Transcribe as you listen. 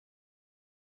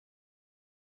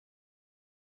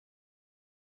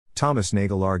Thomas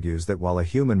Nagel argues that while a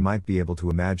human might be able to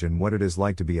imagine what it is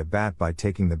like to be a bat by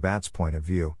taking the bat's point of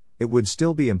view, it would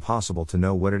still be impossible to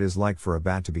know what it is like for a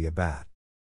bat to be a bat.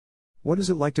 What is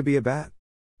it like to be a bat?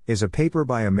 Is a paper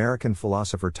by American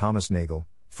philosopher Thomas Nagel,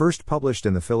 first published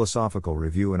in the Philosophical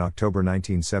Review in October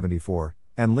 1974,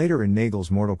 and later in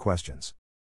Nagel's Mortal Questions.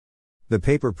 The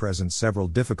paper presents several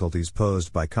difficulties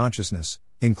posed by consciousness,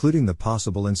 including the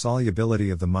possible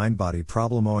insolubility of the mind-body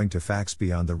problem owing to facts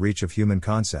beyond the reach of human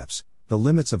concepts, the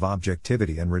limits of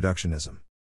objectivity and reductionism,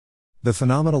 the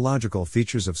phenomenological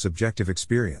features of subjective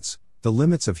experience, the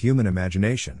limits of human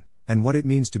imagination, and what it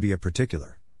means to be a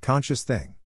particular, conscious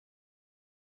thing.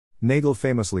 Nagel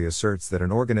famously asserts that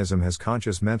an organism has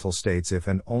conscious mental states if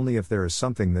and only if there is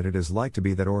something that it is like to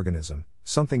be that organism,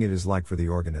 something it is like for the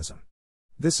organism.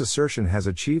 This assertion has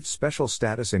achieved special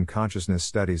status in consciousness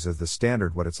studies as the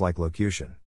standard what it's like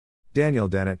locution. Daniel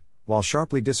Dennett, while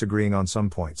sharply disagreeing on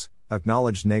some points,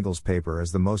 acknowledged Nagel's paper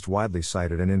as the most widely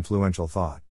cited and influential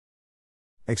thought.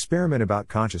 Experiment about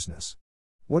consciousness.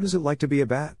 What is it like to be a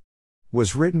bat?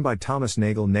 Was written by Thomas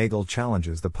Nagel. Nagel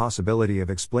challenges the possibility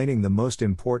of explaining the most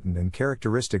important and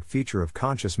characteristic feature of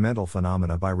conscious mental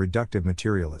phenomena by reductive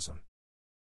materialism.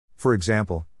 For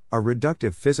example, a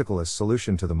reductive physicalist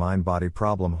solution to the mind-body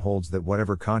problem holds that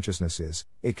whatever consciousness is,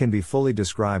 it can be fully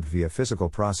described via physical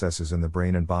processes in the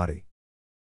brain and body.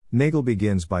 Nagel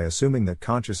begins by assuming that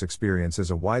conscious experience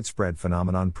is a widespread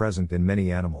phenomenon present in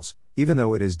many animals, even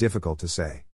though it is difficult to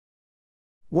say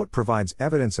what provides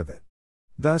evidence of it.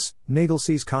 Thus, Nagel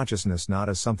sees consciousness not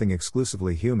as something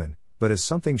exclusively human, but as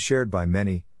something shared by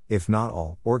many, if not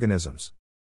all, organisms.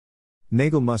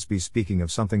 Nagel must be speaking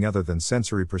of something other than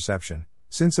sensory perception,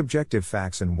 since objective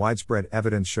facts and widespread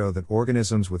evidence show that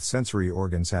organisms with sensory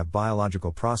organs have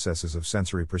biological processes of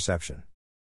sensory perception.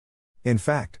 In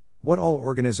fact, what all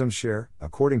organisms share,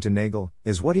 according to Nagel,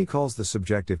 is what he calls the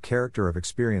subjective character of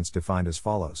experience, defined as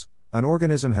follows: an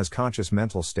organism has conscious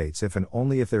mental states if and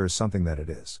only if there is something that it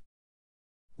is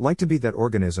like to be that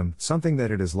organism, something that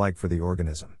it is like for the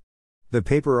organism. The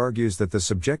paper argues that the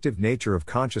subjective nature of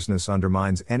consciousness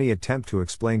undermines any attempt to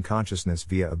explain consciousness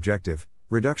via objective,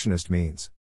 reductionist means.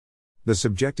 The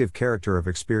subjective character of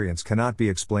experience cannot be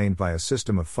explained by a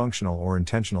system of functional or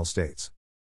intentional states.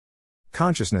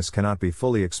 Consciousness cannot be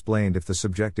fully explained if the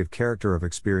subjective character of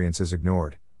experience is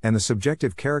ignored, and the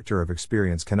subjective character of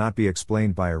experience cannot be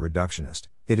explained by a reductionist.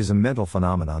 It is a mental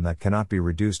phenomenon that cannot be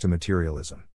reduced to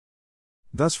materialism.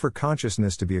 Thus, for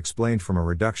consciousness to be explained from a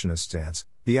reductionist stance,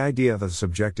 the idea of a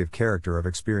subjective character of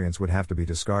experience would have to be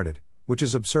discarded, which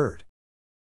is absurd.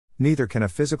 Neither can a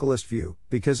physicalist view,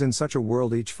 because in such a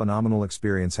world each phenomenal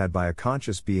experience had by a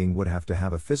conscious being would have to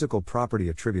have a physical property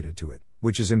attributed to it,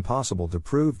 which is impossible to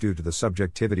prove due to the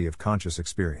subjectivity of conscious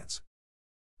experience.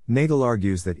 Nagel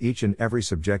argues that each and every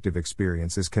subjective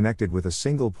experience is connected with a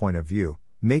single point of view,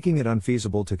 making it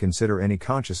unfeasible to consider any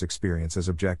conscious experience as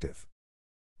objective.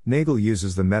 Nagel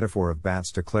uses the metaphor of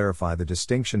bats to clarify the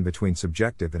distinction between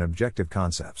subjective and objective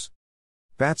concepts.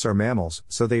 Bats are mammals,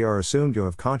 so they are assumed to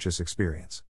have conscious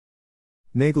experience.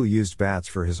 Nagel used bats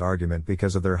for his argument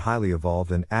because of their highly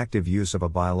evolved and active use of a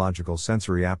biological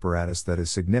sensory apparatus that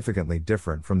is significantly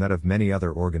different from that of many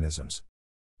other organisms.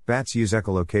 Bats use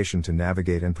echolocation to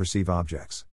navigate and perceive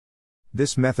objects.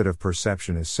 This method of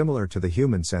perception is similar to the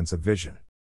human sense of vision.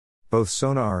 Both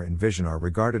sonar and vision are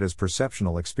regarded as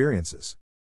perceptual experiences.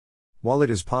 While it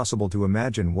is possible to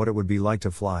imagine what it would be like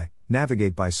to fly,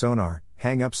 navigate by sonar,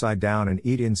 hang upside down and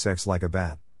eat insects like a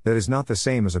bat, that is not the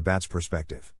same as a bat's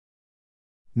perspective.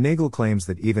 Nagel claims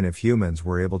that even if humans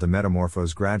were able to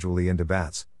metamorphose gradually into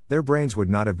bats, their brains would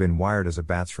not have been wired as a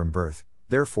bat's from birth,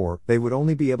 therefore, they would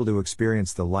only be able to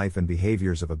experience the life and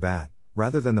behaviors of a bat,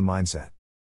 rather than the mindset.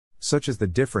 Such is the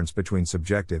difference between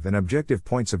subjective and objective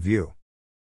points of view.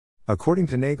 According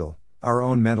to Nagel, our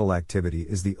own mental activity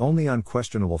is the only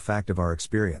unquestionable fact of our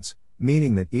experience,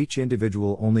 meaning that each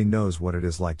individual only knows what it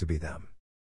is like to be them.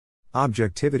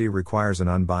 Objectivity requires an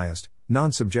unbiased,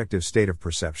 non-subjective state of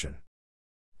perception.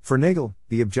 For Nagel,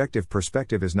 the objective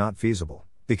perspective is not feasible,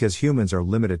 because humans are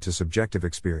limited to subjective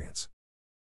experience.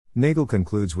 Nagel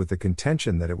concludes with the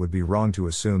contention that it would be wrong to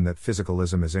assume that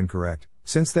physicalism is incorrect,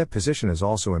 since that position is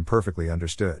also imperfectly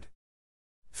understood.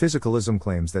 Physicalism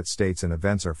claims that states and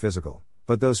events are physical,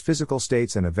 but those physical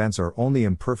states and events are only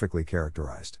imperfectly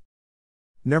characterized.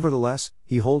 Nevertheless,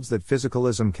 he holds that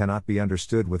physicalism cannot be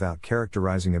understood without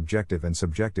characterizing objective and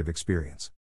subjective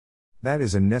experience. That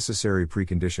is a necessary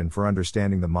precondition for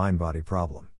understanding the mind-body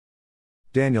problem.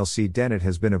 Daniel C. Dennett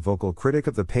has been a vocal critic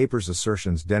of the paper's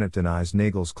assertions. Dennett denies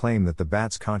Nagel's claim that the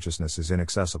bat's consciousness is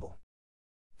inaccessible.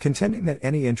 contending that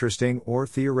any interesting or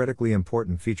theoretically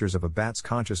important features of a bat's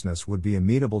consciousness would be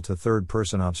amenable to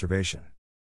third-person observation.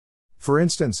 For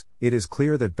instance, it is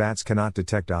clear that bats cannot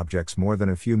detect objects more than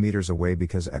a few meters away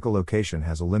because echolocation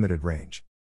has a limited range.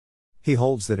 He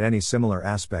holds that any similar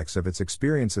aspects of its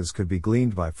experiences could be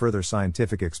gleaned by further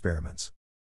scientific experiments.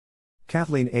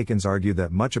 Kathleen Akins argued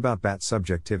that much about bat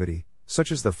subjectivity,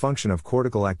 such as the function of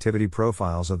cortical activity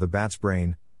profiles of the bat's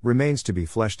brain, remains to be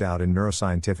fleshed out in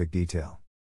neuroscientific detail.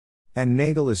 And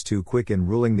Nagel is too quick in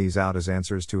ruling these out as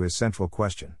answers to his central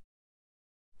question.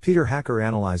 Peter Hacker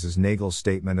analyzes Nagel's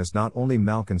statement as not only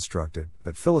malconstructed,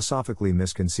 but philosophically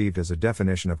misconceived as a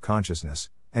definition of consciousness,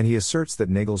 and he asserts that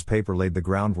Nagel's paper laid the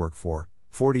groundwork for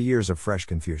 40 years of fresh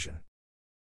confusion.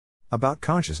 About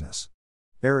consciousness.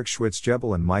 Eric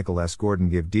Schwitzgebel and Michael S. Gordon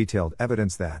give detailed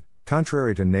evidence that,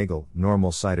 contrary to Nagel,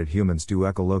 normal-sighted humans do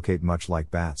echolocate much like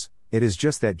bats, it is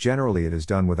just that generally it is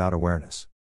done without awareness.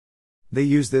 They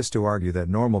use this to argue that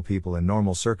normal people in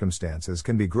normal circumstances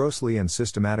can be grossly and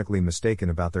systematically mistaken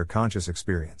about their conscious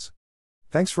experience.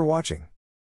 Thanks for watching.